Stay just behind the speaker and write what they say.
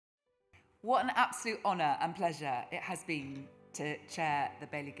What an absolute honour and pleasure it has been to chair the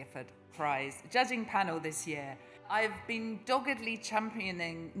Baillie Gifford Prize judging panel this year. I've been doggedly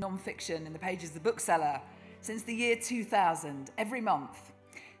championing non-fiction in the pages of the bookseller since the year 2000, every month.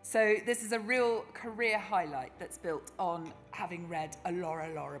 So this is a real career highlight that's built on having read a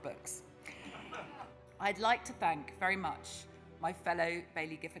Laura books. I'd like to thank very much my fellow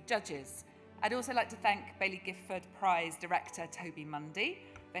Baillie Gifford judges. I'd also like to thank Baillie Gifford Prize director Toby Mundy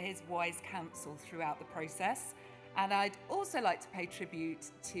for his wise counsel throughout the process. And I'd also like to pay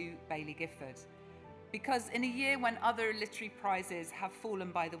tribute to Baillie Gifford, because in a year when other literary prizes have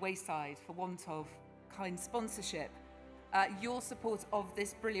fallen by the wayside for want of kind sponsorship, your support of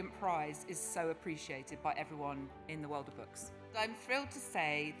this brilliant prize is so appreciated by everyone in the world of books. I'm thrilled to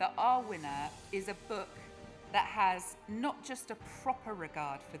say that our winner is a book that has not just a proper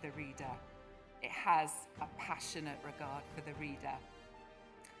regard for the reader, it has a passionate regard for the reader.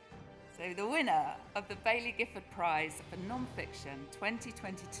 So the winner of the Baillie Gifford Prize for Non-Fiction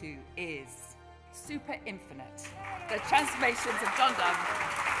 2022 is Super Infinite, The Transformations of John Donne.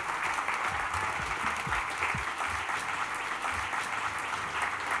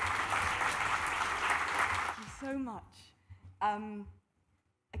 Thank you so much.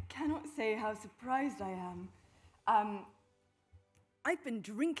 I cannot say how surprised I am. I've been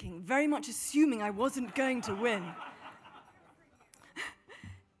drinking, very much assuming I wasn't going to win.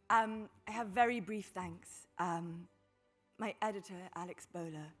 I have very brief thanks. My editor, Alex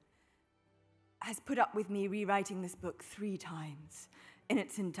Bowler, has put up with me rewriting this book 3 times in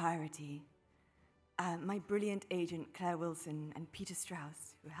its entirety. My brilliant agent, Claire Wilson, and Peter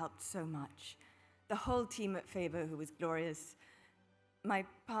Strauss, who helped so much. The whole team at Faber, who was glorious. My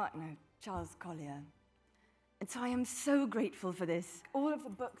partner, Charles Collier. And so I am so grateful for this. All of the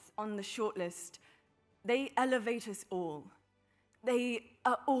books on the shortlist, they elevate us all. They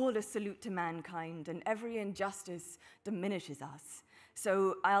are all a salute to mankind, and every injustice diminishes us.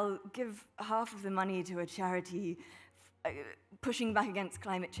 So I'll give half of the money to a charity pushing back against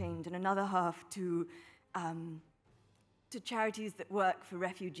climate change, and another half to charities that work for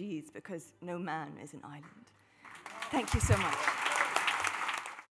refugees, because no man is an island. Thank you so much.